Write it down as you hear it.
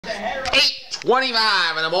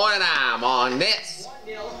8:25 in the morning. I'm on this.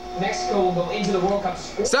 Mexico will go into the World Cup.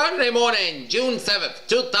 Saturday morning, June 7th,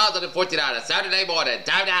 2014. Saturday morning,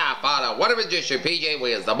 time now for the Water Magician PJ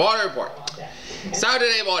Williams, the Border Report.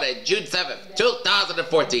 Saturday morning, June 7th,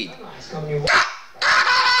 2014.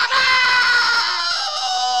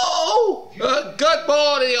 Good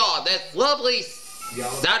morning, y'all. This lovely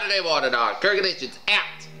Saturday morning on Congregations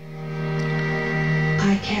at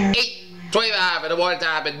 8:25 in the morning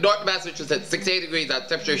time in North Massachusetts, 68 degrees on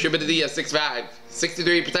temperature, humidity of 65,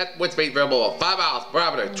 63%, wind speed variable, 5 miles per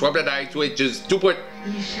hour, 12.92 inches,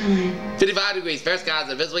 55 degrees, fair skies,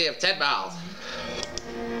 and visibility of 10 miles.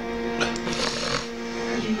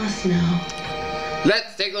 You must know.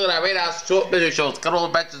 Let's take a look at our radar short video shows. Couple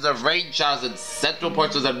of batches of rain showers in central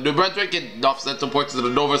portions of New Brunswick and north central portions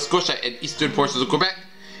of Nova Scotia and eastern portions of Quebec.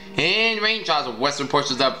 And rain showers in western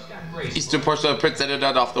portions of eastern portions of Prince Edward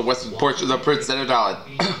and off the western portions of Prince Edward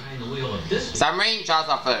Island. Some rain showers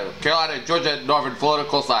off the Carolina, Georgia, and northern Florida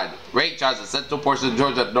coastline. Rain showers in central portions of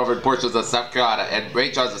Georgia and northern portions of South Carolina. And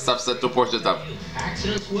rain showers in south central portions of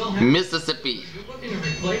Mississippi.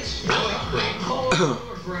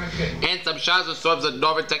 And some showers and storms in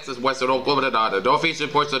northern Texas, western Oklahoma, and the northeastern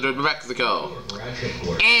portions of New Mexico.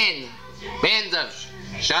 And bands of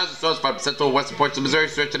showers and storms from central and western portions of Missouri,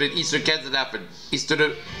 stretching in eastern Kansas, and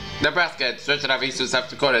eastern Nebraska, and stretching out eastern South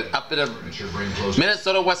Dakota, up in the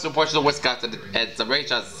Minnesota, western portions of Wisconsin, and some rain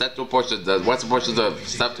showers in central portions of western portions of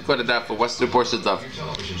South Dakota, down for western portions of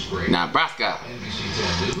Nebraska.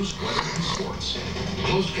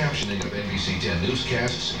 Closed captioning of NBC 10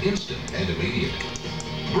 newscasts, instant and immediate.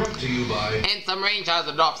 Brought to you by... And some rain showers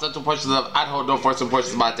in north central portions of Idaho, northwestern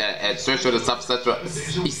portions of Montana, and stretching in south central,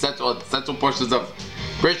 east central, and central portions of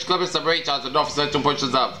British Columbia. Some rain showers in north central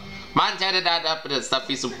portions of Montana, down up in the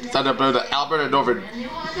southeastern Alberta, northern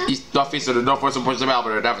east, northeastern, and northwestern portions of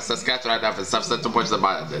Alberta, down for Saskatchewan, down for south central portions of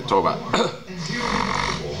Manitoba.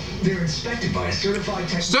 They're inspected by a certified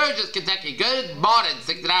technician. Sturgis, Kentucky. Good morning.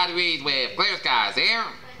 69 degrees with clear skies here.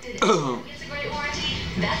 It's a great warranty.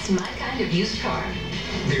 That's my kind of used car.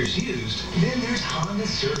 There's used, then there's Honda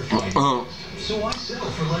certified. So why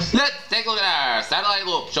settle for less than... Let's take a look at our satellite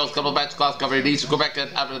loop. Shows a couple of batch clouds covering eastern Quebec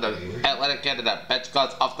and up in the Atlantic Canada. Batch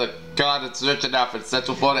clouds off the Carolina stretching down from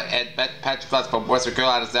central Florida, and patch clouds from western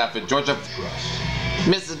Carolina down from Georgia,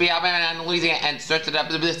 Mississippi, Alabama, and Louisiana, and stretching up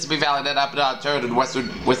the Mississippi Valley, then up in Ontario and western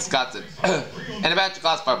Wisconsin. And a batch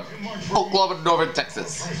clouds from Oklahoma and northern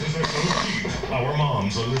Texas. Our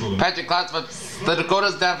mom's a little... Patch clouds from the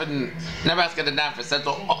Dakotas down from Nebraska and down from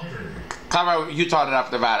central Colorado, Utah, and up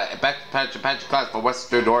Nevada. And patch clouds from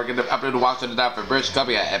western Oregon up into Washington down from British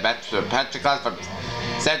Columbia. And patch clouds from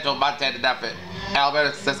central Montana down from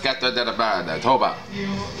Alabama, Saskatchewan, and Manitoba.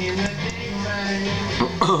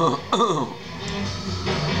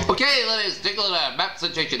 Okay, let's take a look at map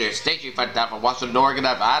situation here. Station front down from Washington, Oregon,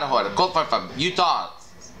 down from Idaho, and a cold front from Utah.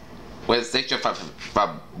 With station front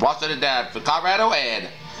from Washington down from Colorado, and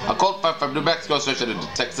a cold front from New Mexico, stretching into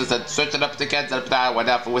Texas, and stretching up to Kansas, up to Iowa,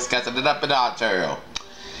 down from Wisconsin, and up into Ontario.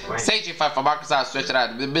 Station front from Arkansas, stretching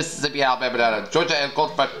out to Mississippi, Alabama, down to Georgia, and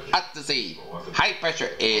cold front at the sea. High pressure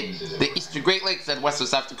in the eastern Great Lakes and western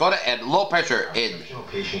South Dakota, and low pressure in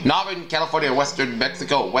northern California, western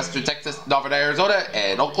Mexico, western Texas, northern Arizona,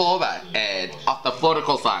 and Oklahoma, and off the Florida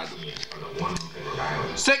coastline.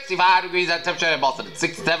 65 degrees at temperature in Boston,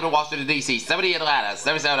 67 in Washington, D.C., 70 in Atlanta,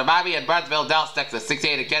 77 in Miami and Brownsville, Dallas, Texas,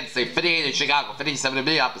 68 in Kansas City, 58 in Chicago, 57 in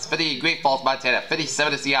Minneapolis, 50 in Great Falls, Montana,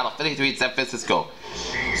 57 in Seattle, 53 in San Francisco,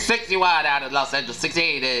 61 out in Los Angeles,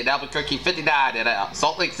 68 in Albuquerque, 59 in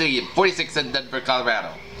Salt Lake City, and 46 in Denver,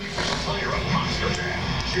 Colorado.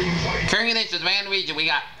 Current conditions, man, region, we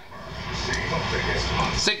got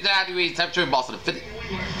 69 degrees temperature in Boston, 50.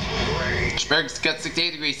 Pittsburgh's got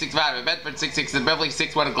 68 degrees, 65 in Bedford, 66 in Beverly,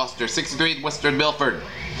 61 in Gloucester, 63 in Western Milford,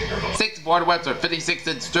 64 in Webster, 56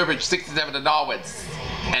 in Sturbridge, 67 in Norwood,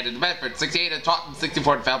 and in Bedford, 68 in Taunton,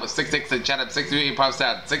 64 in Falmouth, 66 in Chatham, 63 in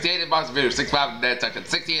Provincetown, 68 in Boston, 65 in Nantucket,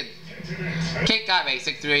 60 in Cape Cod,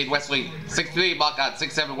 63 in Wesley, 63 in Montcalm,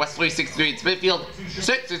 67 in Wesley, 63 in Smithfield,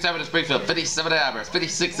 67 in Springfield, 57 in Amherst,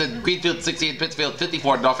 56 in Greenfield, 60 in Pittsfield,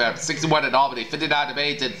 54 in Northampton, 61 in Albany, 59 in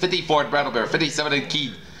Bennington, 54 in Brattleboro, 57 in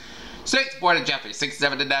Keene, 64 in Jeffrey,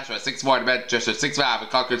 67 in Nashua, 64 in Manchester, 65 in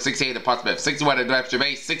Concord, 68 in Portsmouth, 61 in New Hampshire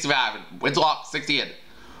Bay, 65 in Winslow, 60 in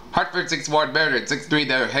Hartford, 64 in Meriden, 63 in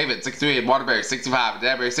New Haven, 63 in Waterbury, 65 in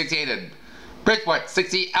Danbury, 68 in Bridgeport,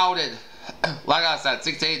 60 out in Long Island,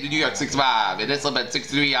 68 in New York, 65 in Islip,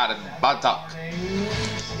 63 out in Montauk.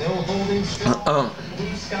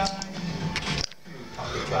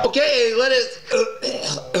 Okay, let's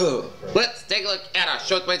take a look at our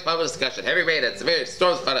short range public discussion. Heavy rain and severe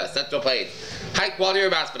storms for the Central Plains. High quality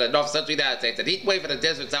rainfall for the North Central United States and heat wave for the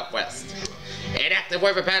desert Southwest. An active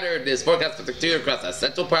weather pattern is forecast for the continue across the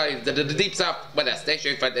Central Plains and the deep South with a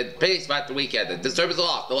stationary front and pace throughout the weekend. The disturbance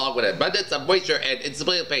aloft, along with an abundance of moisture and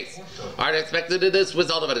instability of pace, are expected in this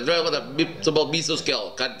result of an enjoyable of mutable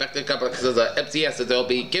mesoscale convective complexes of MCS, as they will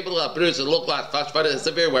be capable of producing localized flash flood and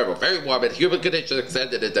severe weather, very warm and humid conditions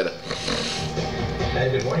extended into the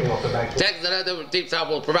Good morning, welcome back. Texas and other deep south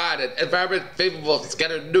will provide an environment favorable for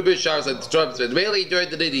scattered numerous showers and storms, mainly during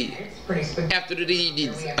the afternoon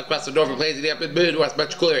evenings across the northern plains and the upper Midwest.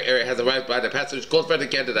 Much cooler area has arrived by the passage cold front of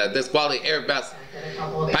Canada. This quality air mass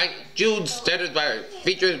by June standard by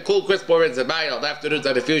featuring cool, crisp mornings and mild afternoons,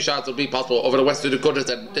 and a few showers will be possible over the western Dakotas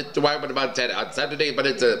and the Wyoming Montana on Saturday, but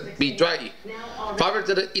it's be dry. Farther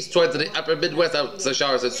to the east towards the upper Midwest, out the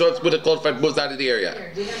showers and storms with a cold front moves out of the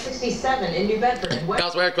area. 67 in New Bedford.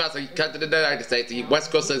 Elsewhere across the continental United States, the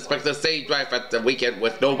west coast is expected to stay dry for the weekend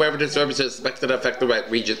with no weather disturbances expected to affect the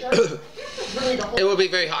region. It will be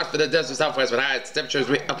very hot for the desert Southwest with highest temperatures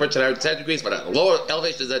upwards to around 10 degrees for the lower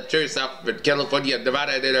elevations in interior South in California,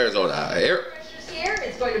 Nevada, and in Arizona. Here.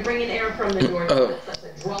 It's going to bring in air from the northwest. That's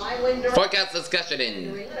a dry wind. Forecast discussion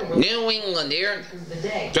in New England here.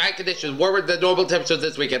 Dry conditions, warmer than normal temperatures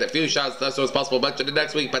this weekend. A few showers less so as possible much of the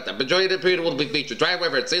next week, but the majority of the period will be featured dry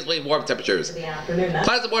weather and seasonally warm temperatures.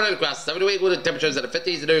 Clouds and morning across 7 to 8 with temperatures in the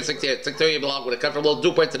 50s and near 60 at 6:30 along with a comfortable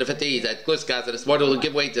dew points in the 50s and clear skies, and this morning will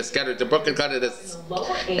give way to scattered to broken cloud as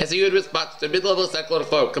a huge response to mid-level cyclone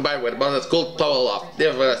flow combined with a modest cool flow off.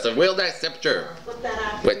 Nevertheless, a real nice temperature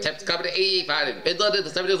with temps coming to 85 in Midland and the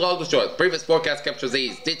 70s along the shore. Previous forecast captures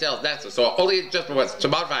these details next, so only adjustment was to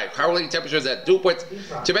modify hourly temperatures at dew points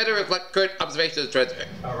to better reflect current observations of trends.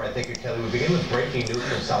 All right, thank you, Kelly. We begin with breaking news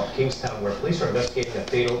from South Kingstown, where police are investigating a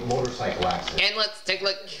fatal motorcycle accident. And let's take a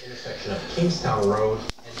look. Intersection of Kingstown Road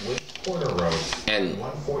and Wade Corner Road. And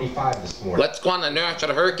 1:45 this morning. let's go on the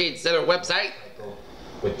National Hurricane Center website.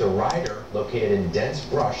 With the rider located in dense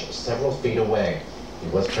brush several feet away. He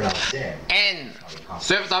was pronounced dead. And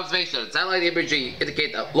surface observation, satellite imagery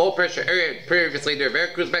indicate that low pressure area previously near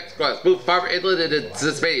Veracruz, Mexico has moved farther inland and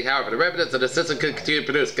anticipated. However, the remnants of the system could continue to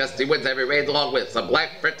produce gusty winds, heavy rain, along with some light,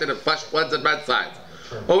 frigid, and flash floods and mudslides.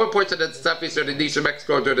 Over portions of southeastern and eastern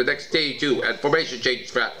Mexico during the next day or two, and formation change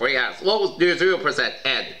flat for has low near 0%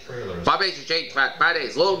 and formation change flat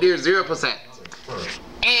Fridays low near 0%.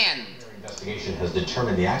 And investigation has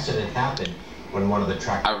determined the accident happened when one of the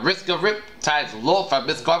tractors. A risk of rip tides low from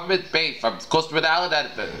Misgovernment Bay from coastal Rhode Island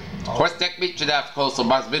and horse deck beach and off coastal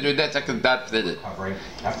Mars Vineyard net and that fitted.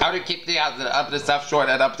 Outer Cape Day out up in the south shore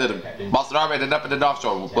and up to the Boston Harbor and up in the north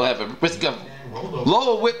shore will have a risk of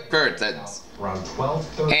low whip currents Around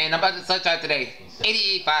 12:30. and abundant sunshine today.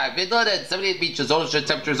 88.5 Midland and 78 beaches. Ocean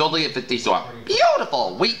temperatures only at 50, so a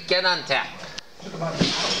beautiful weekend on tap.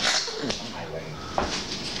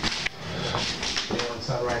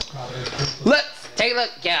 Let's take a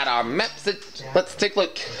look at our maps. Let's take a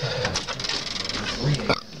look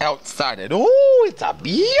outside it. Oh, it's a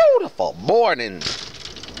beautiful morning.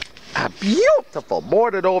 A beautiful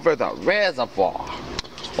morning over the reservoir.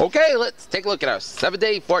 Okay, let's take a look at our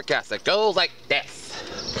 7-day forecast that goes like this.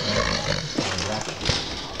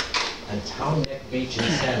 On Town Neck Beach in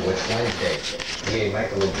Sandwich Wednesday. DA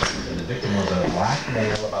Michael and the victim was a black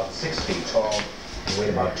male about 6 feet tall and weighed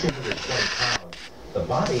about 220 pounds. The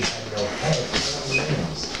body had no head or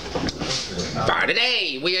limbs. For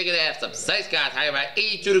today, we are going to have some sunny skies, high about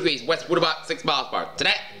 82 degrees, westward about 6 miles per hour.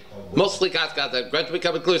 Tonight, mostly cloudy skies and gradually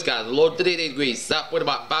becoming clear skies, low to 88 degrees, southward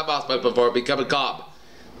about 5 miles per hour before becoming calm.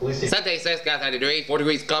 Sunday, sunny skies, high to 84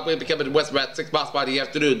 degrees, calm will becoming west about 6 miles per hour in the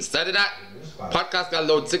afternoon. Sunday night, part clouds got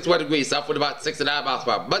low 61 degrees, southward about 6 to 9 miles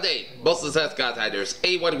per hour. Monday, most of the sunny skies, high to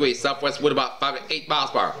 81 degrees, southwest wind about 5 to 8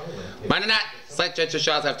 miles per hour. Monday night, slight chance of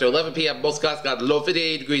showers after 11 p.m. Most skies got low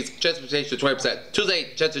 58 degrees, chance of precipitation 20%.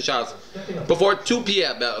 Tuesday, chance of showers before 2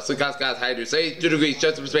 p.m. Most skies got high to 82 degrees,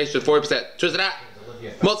 chance of precipitation 40%. Tuesday night,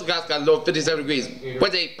 most skies got low 57 degrees.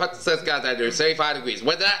 Wednesday, part of the sunny skies high to 75 degrees.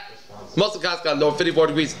 Wednesday night, most of the skies got low 54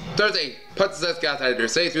 degrees. Thursday, part of the sunny skies high to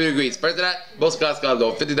 73 degrees. Thursday night, most skies got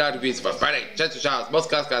low 59 degrees. For Friday, chance of showers, most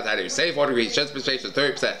skies got high to 74 degrees, chance of precipitation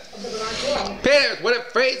 30%. Pairs, what a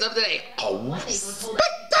phrase of the day. A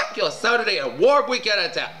spectacular Saturday, a warm weekend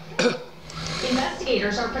on tap.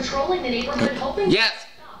 Investigators are patrolling the neighborhood hoping... Yes.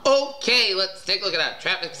 Okay, let's take a look at our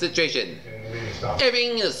traffic situation.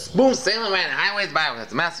 Everything is smooth sailing around highways,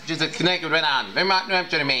 byways, Massachusetts, Connecticut, right on, Vermont, New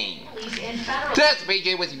Hampshire, and Maine. That's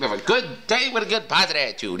BJ with you. Have a good day with a good positive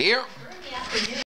attitude here.